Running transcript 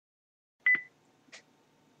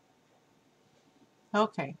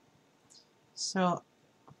Okay, so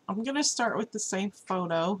I'm going to start with the same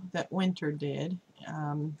photo that Winter did.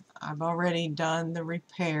 I've already done the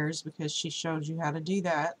repairs because she showed you how to do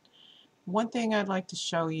that. One thing I'd like to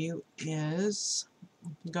show you is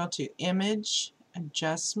go to Image,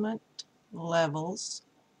 Adjustment, Levels.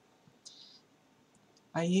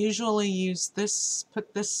 I usually use this,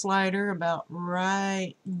 put this slider about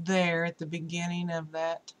right there at the beginning of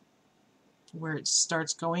that where it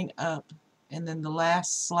starts going up, and then the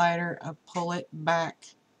last slider I pull it back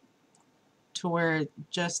to where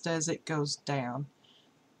just as it goes down.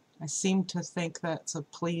 I seem to think that's a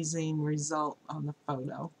pleasing result on the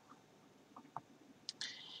photo.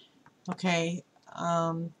 Okay,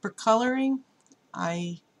 for coloring,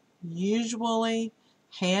 I usually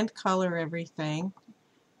hand color everything.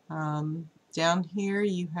 Down here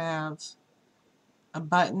you have a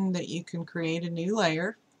button that you can create a new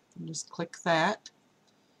layer. Just click that,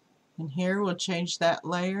 and here we'll change that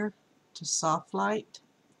layer to soft light.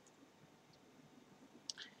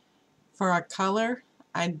 For our color,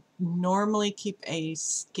 I normally keep a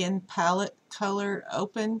skin palette color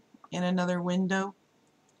open in another window,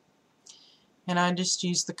 and I just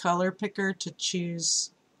use the color picker to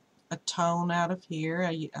choose a tone out of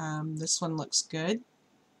here. This one looks good.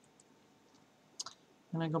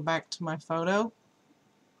 And I go back to my photo,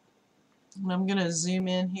 and I'm going to zoom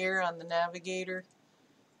in here on the navigator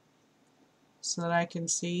so that I can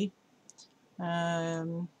see.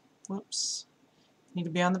 Whoops, need to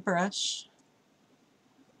be on the brush,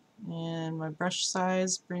 and my brush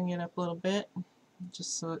size, bring it up a little bit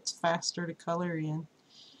just so it's faster to color in.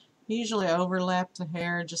 Usually overlap the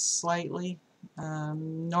hair just slightly.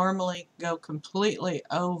 Normally go completely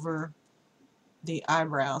over the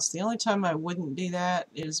eyebrows. The only time I wouldn't do that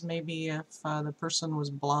is maybe if the person was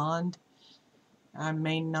blonde. I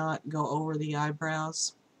may not go over the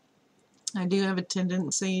eyebrows. I do have a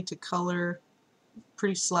tendency to color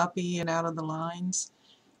pretty sloppy and out of the lines,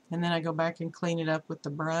 and then I go back and clean it up with the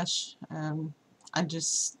brush. I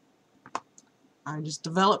just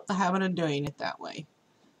developed the habit of doing it that way.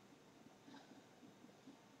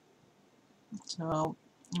 So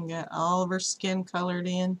I got all of her skin colored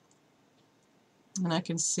in, and I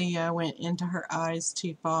can see I went into her eyes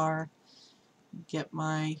too far. Get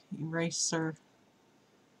my eraser,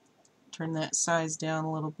 turn that size down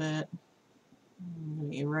a little bit,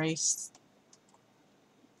 erase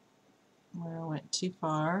where I went too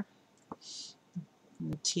far.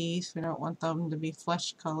 And the teeth, we don't want them to be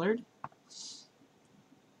flesh colored.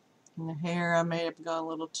 And the hair, I may have gone a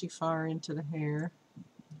little too far into the hair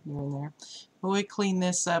here and there. But we clean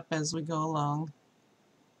this up as we go along.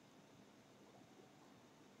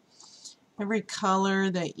 Every color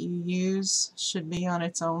that you use should be on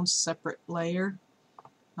its own separate layer.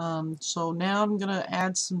 So now I'm going to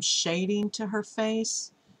add some shading to her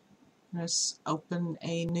face. Just open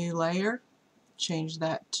a new layer, change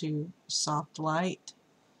that to soft light.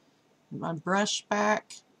 My brush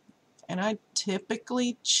back, and I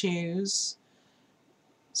typically choose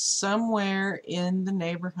somewhere in the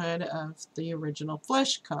neighborhood of the original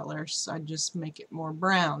flesh color, so I just make it more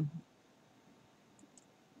brown.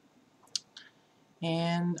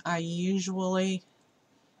 And I usually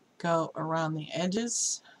go around the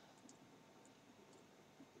edges,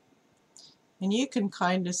 and you can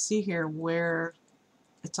kind of see here where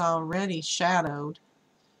it's already shadowed.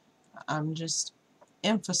 I'm just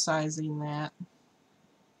emphasizing that.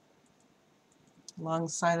 Along the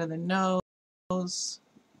side of the nose,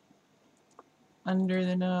 under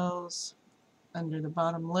the nose, under the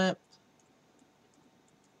bottom lip,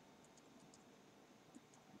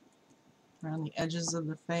 around the edges of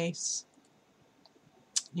the face.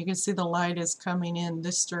 You can see the light is coming in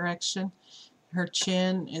this direction. Her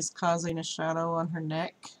chin is causing a shadow on her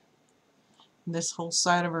neck. This whole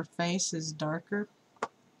side of her face is darker.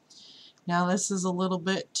 Now this is a little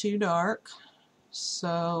bit too dark,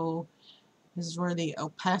 so this is where the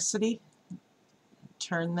opacity,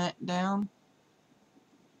 turn that down.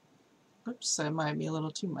 Oops, that might be a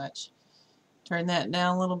little too much. Turn that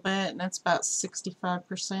down a little bit, and that's about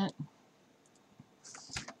 65%.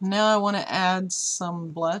 Now I want to add some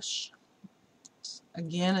blush.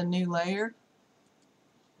 Again, a new layer.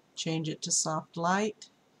 Change it to soft light.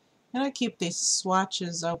 And I keep these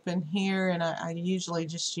swatches open here, and I usually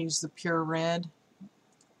just use the pure red. I'm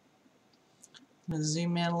going to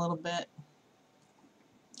zoom in a little bit.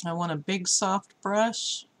 I want a big soft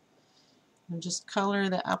brush and just color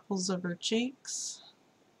the apples of her cheeks.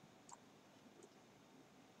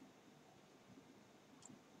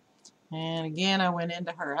 And again, I went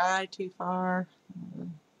into her eye too far.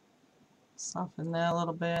 Soften that a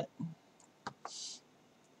little bit.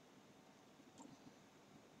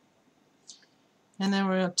 And then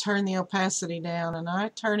we're going to turn the opacity down, and I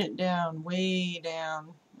turn it down, way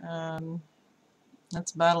down.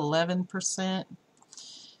 That's about 11%.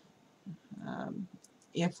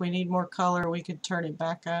 If we need more color, we could turn it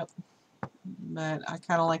back up, but I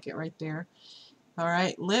kind of like it right there.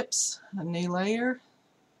 Alright, lips, a new layer,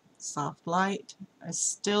 soft light. I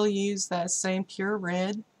still use that same pure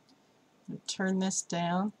red. Turn this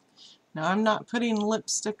down. Now I'm not putting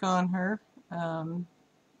lipstick on her.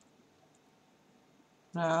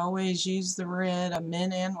 But I always use the red,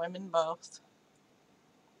 men and women both.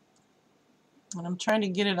 And I'm trying to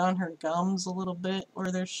get it on her gums a little bit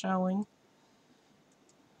where they're showing.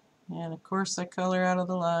 And of course I color out of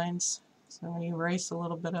the lines, so I'm going to erase a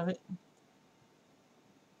little bit of it.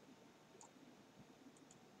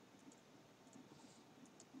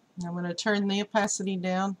 I'm going to turn the opacity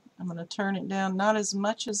down. I'm going to turn it down not as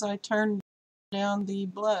much as I turned down the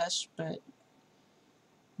blush, but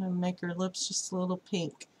I'm going to make her lips just a little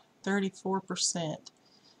pink. 34%.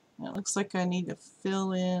 Now it looks like I need to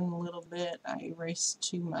fill in a little bit. I erased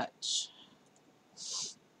too much.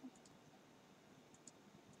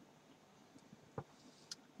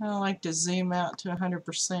 I like to zoom out to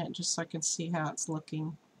 100% just so I can see how it's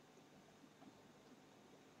looking.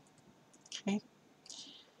 Okay.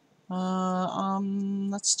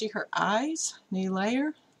 Let's do her eyes. New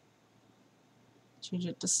layer. Change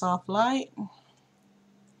it to soft light.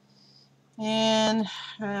 And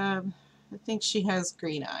I think she has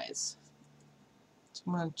green eyes. So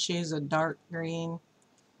I'm going to choose a dark green.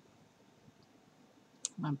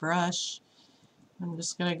 My brush. I'm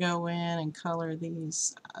just going to go in and color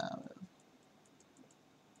these.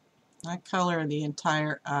 I color the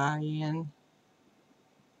entire eye in.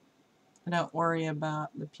 I don't worry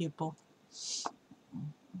about the pupil.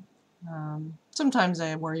 Sometimes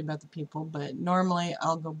I worry about the pupil, but normally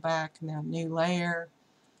I'll go back and then new layer,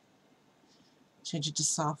 change it to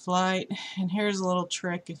soft light. And here's a little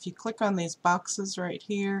trick. If you click on these boxes right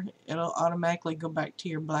here, it'll automatically go back to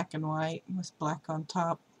your black and white with black on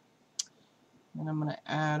top. And I'm going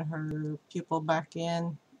to add her pupil back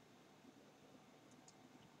in.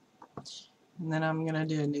 And then I'm going to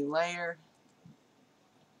do a new layer,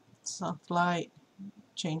 soft light,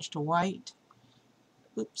 change to white.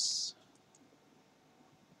 Oops.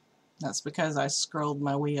 That's because I scrolled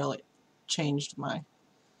my wheel. It changed my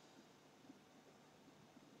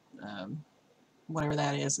whatever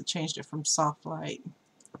that is. It changed it from soft light.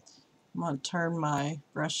 I'm going to turn my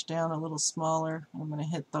brush down a little smaller. I'm going to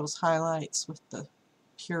hit those highlights with the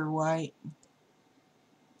pure white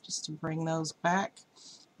just to bring those back.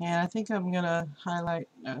 And I think I'm going to highlight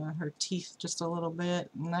her teeth just a little bit,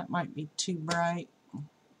 and that might be too bright.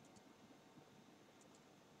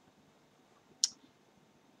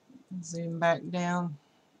 Zoom back down.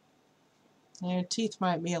 And her teeth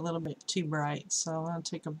might be a little bit too bright, so I'm going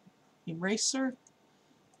to take a eraser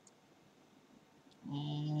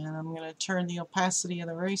and I'm going to turn the opacity of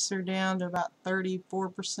the eraser down to about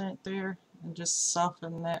 34% there and just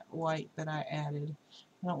soften that white that I added.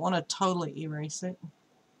 I don't want to totally erase it.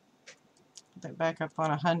 Put that back up on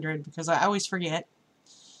 100 because I always forget.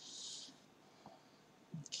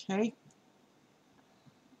 Okay.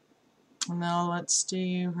 Now let's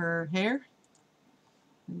do her hair.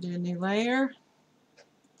 Do a new layer,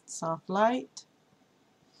 soft light,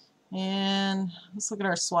 and let's look at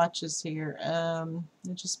our swatches here.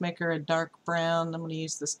 We'll just make her a dark brown. I'm going to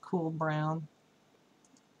use this cool brown.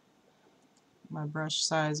 My brush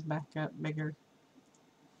size back up bigger.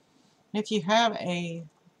 If you have a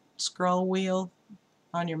scroll wheel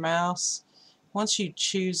on your mouse, once you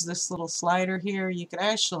choose this little slider here, you can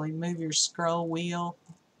actually move your scroll wheel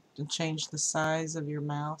and change the size of your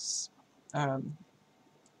mouse.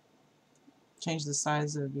 Change the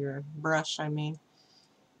size of your brush, I mean.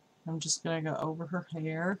 I'm just going to go over her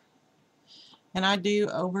hair. And I do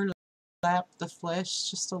overlap the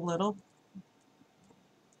flesh just a little.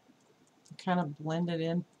 Kind of blend it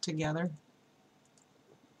in together.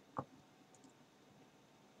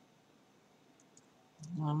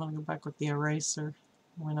 I'm going to go back with the eraser.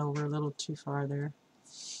 Went over a little too far there.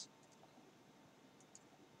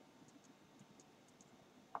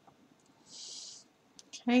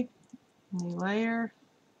 Okay, new layer,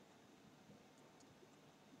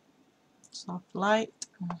 soft light.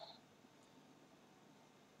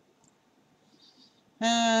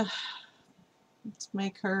 Let's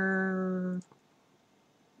make her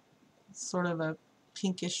sort of a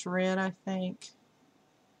pinkish red, I think.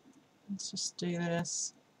 Let's just do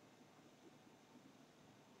this.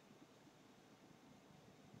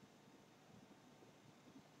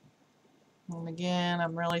 And again,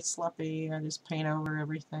 I'm really sloppy. I just paint over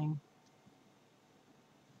everything.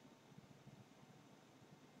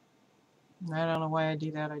 I don't know why I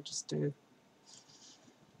do that, I just do.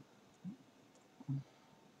 And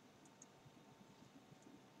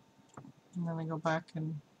then I go back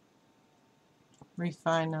and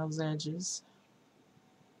refine those edges.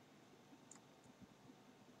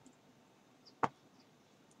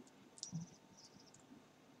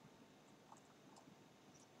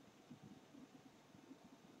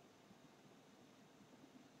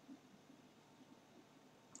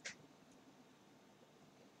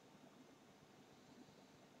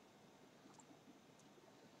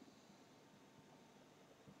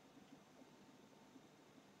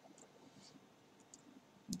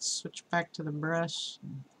 Switch back to the brush.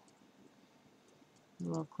 A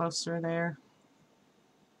little closer there.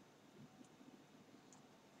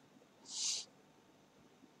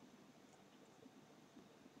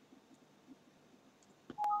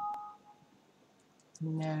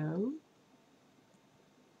 No.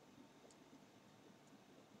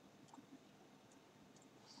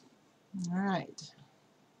 Alright.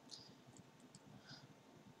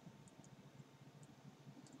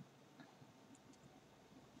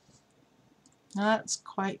 That's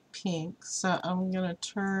quite pink, so I'm going to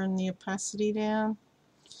turn the opacity down.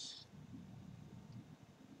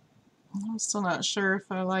 I'm still not sure if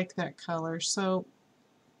I like that color, so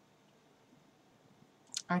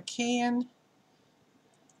I can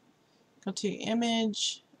go to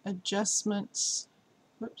Image, Adjustments,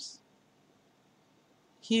 whoops,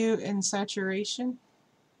 Hue and Saturation,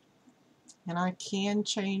 and I can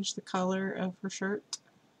change the color of her shirt.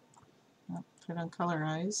 I'll put on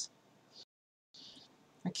Colorize.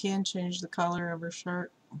 I can change the color of her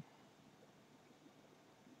shirt.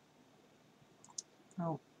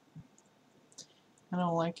 Oh, I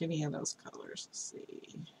don't like any of those colors. Let's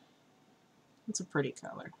see. It's a pretty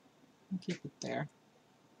color. I'll keep it there.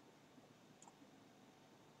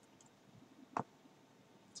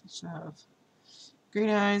 So I have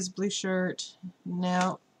green eyes, blue shirt.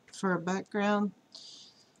 Now for a background,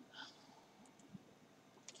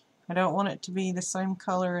 I don't want it to be the same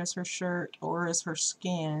color as her shirt or as her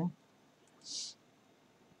skin,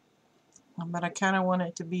 but I kind of want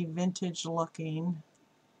it to be vintage looking.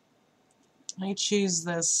 I choose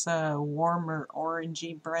this warmer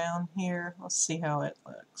orangey brown here. Let's see how it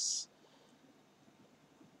looks.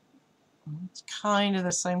 It's kind of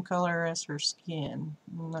the same color as her skin.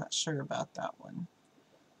 I'm not sure about that one.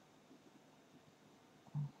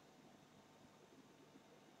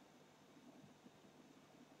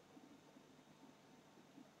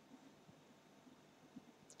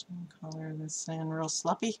 Color this in real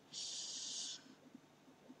sloppy.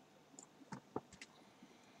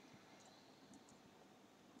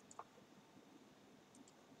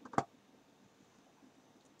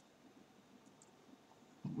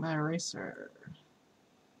 My eraser.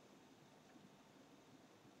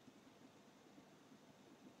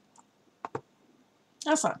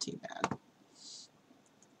 That's not too bad.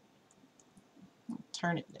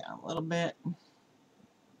 Turn it down a little bit.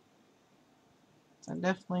 I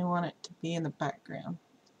definitely want it to be in the background.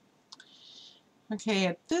 Okay,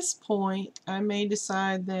 at this point, I may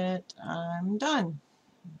decide that I'm done.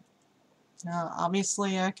 Now,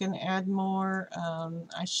 obviously, I can add more.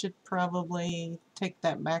 I should probably take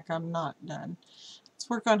that back. I'm not done. Let's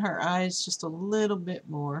work on her eyes just a little bit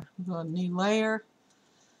more. Go a new layer,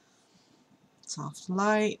 soft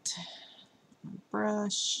light,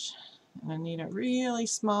 brush, and I need a really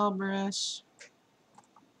small brush.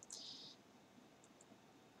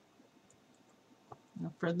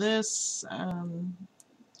 Now for this,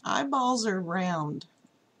 eyeballs are round,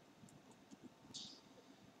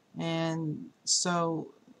 and so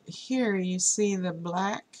here you see the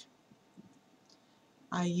black.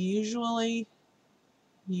 I usually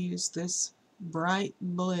use this bright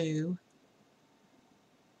blue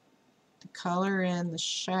to color in the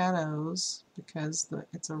shadows because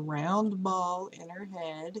it's a round ball in her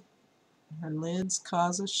head. Her lids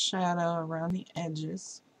cause a shadow around the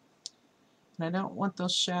edges. And I don't want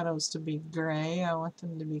those shadows to be gray. I want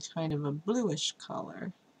them to be kind of a bluish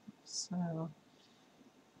color. So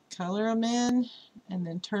color them in and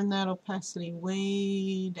then turn that opacity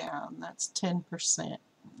way down. That's 10%.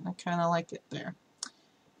 I kind of like it there.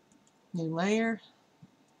 New layer.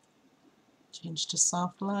 Change to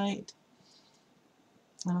soft light.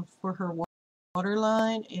 For her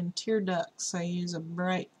waterline and tear ducts, I use a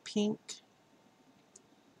bright pink.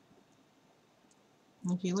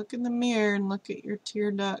 If you look in the mirror and look at your tear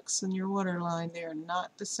ducts and your waterline, they are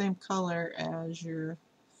not the same color as your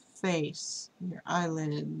face, your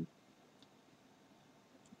eyelid.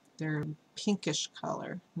 They're a pinkish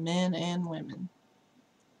color, men and women.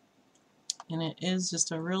 And it is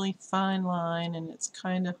just a really fine line, and it's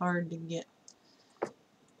kind of hard to get.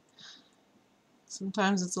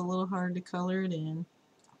 Sometimes it's a little hard to color it in.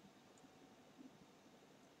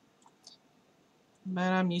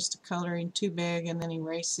 But I'm used to coloring too big and then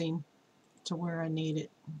erasing to where I need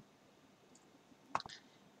it.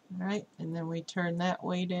 Alright, and then we turn that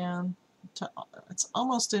way down. It's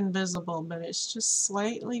almost invisible, but it's just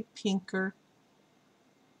slightly pinker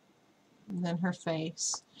than her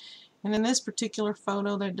face. And in this particular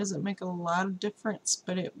photo, that doesn't make a lot of difference,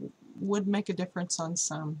 but it would make a difference on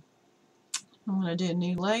some. I'm going to do a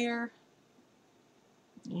new layer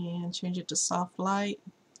and change it to soft light.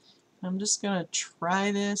 I'm just going to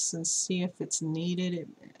try this and see if it's needed.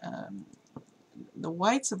 The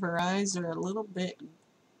whites of her eyes are a little bit,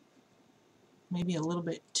 maybe a little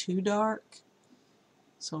bit too dark.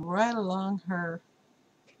 So right along her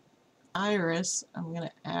iris, I'm going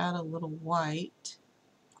to add a little white.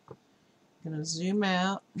 I'm going to zoom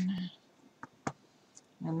out,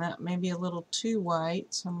 and that may be a little too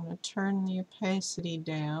white, so I'm going to turn the opacity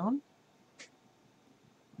down.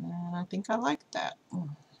 And I think I like that.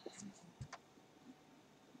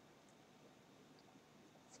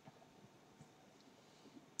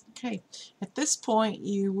 Okay, at this point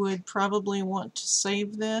you would probably want to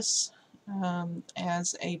save this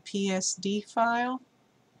as a PSD file.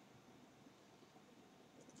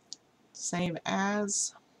 Save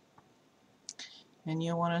as, and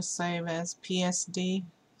you'll want to save as PSD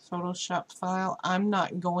Photoshop file. I'm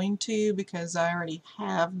not going to because I already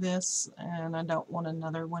have this and I don't want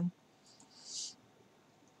another one.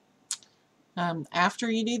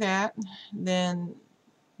 After you do that, then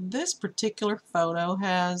this particular photo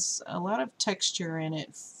has a lot of texture in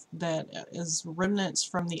it that is remnants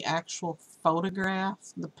from the actual photograph,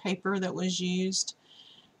 the paper that was used.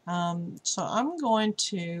 So I'm going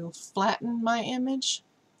to flatten my image,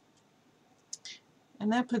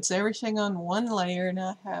 and that puts everything on one layer, and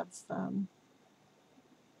I have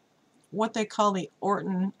what they call the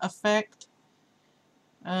Orton effect.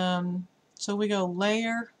 So we go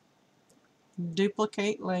layer,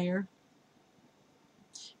 duplicate layer,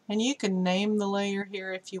 and you can name the layer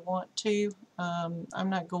here if you want to. I'm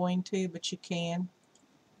not going to, but you can.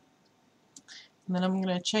 And then I'm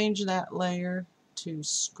going to change that layer to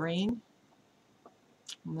screen,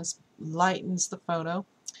 and this lightens the photo.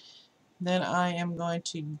 Then I am going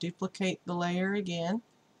to duplicate the layer again.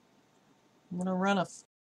 I'm going to run a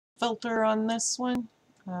filter on this one,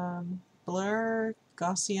 blur,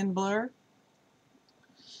 Gaussian blur.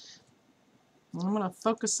 And I'm going to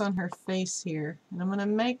focus on her face here, and I'm going to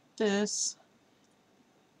make this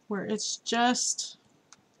where it's just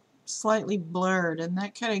slightly blurred, and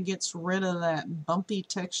that kind of gets rid of that bumpy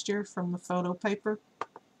texture from the photo paper.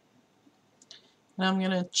 And I'm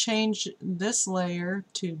going to change this layer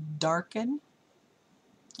to darken.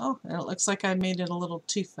 Oh, and it looks like I made it a little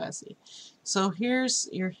too fuzzy. So here's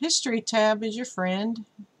your history tab is your friend.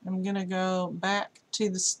 I'm going to go back to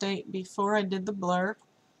the state before I did the blur.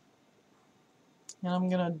 And I'm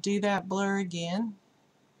going to do that blur again.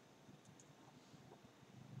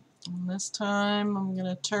 And this time I'm going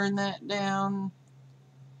to turn that down.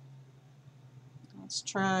 Let's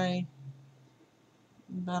try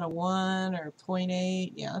about a 1 or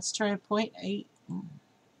 0.8. Yeah, let's try a 0.8. And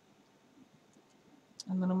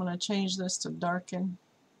then I'm going to change this to darken.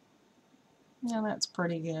 Yeah, that's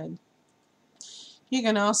pretty good. You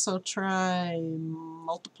can also try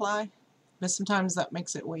multiply, but sometimes that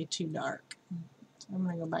makes it way too dark. So I'm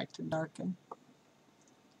going to go back to darken.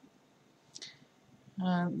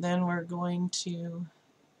 Then we're going to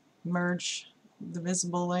merge the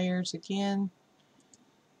visible layers again,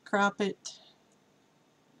 crop it,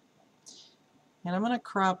 and I'm going to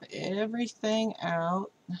crop everything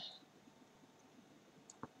out.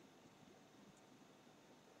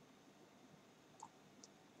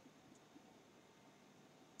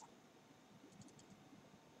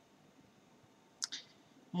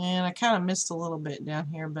 And I kind of missed a little bit down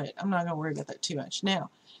here, but I'm not going to worry about that too much. Now,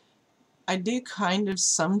 I do kind of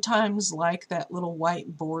sometimes like that little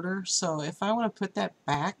white border, so if I want to put that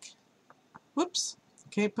back, whoops,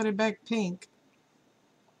 can't put it back pink.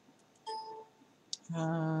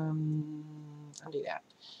 I'll do that.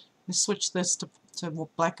 Let's switch this to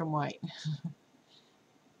black and white.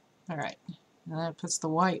 Alright, and that puts the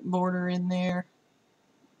white border in there.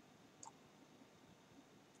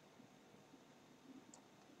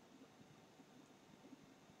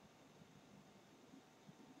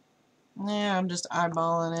 Yeah, I'm just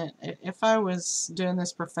eyeballing it. If I was doing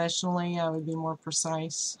this professionally, I would be more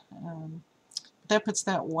precise. That puts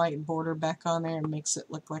that white border back on there and makes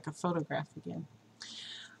it look like a photograph again.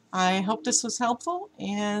 I hope this was helpful,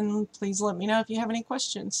 and please let me know if you have any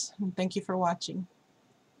questions. And thank you for watching.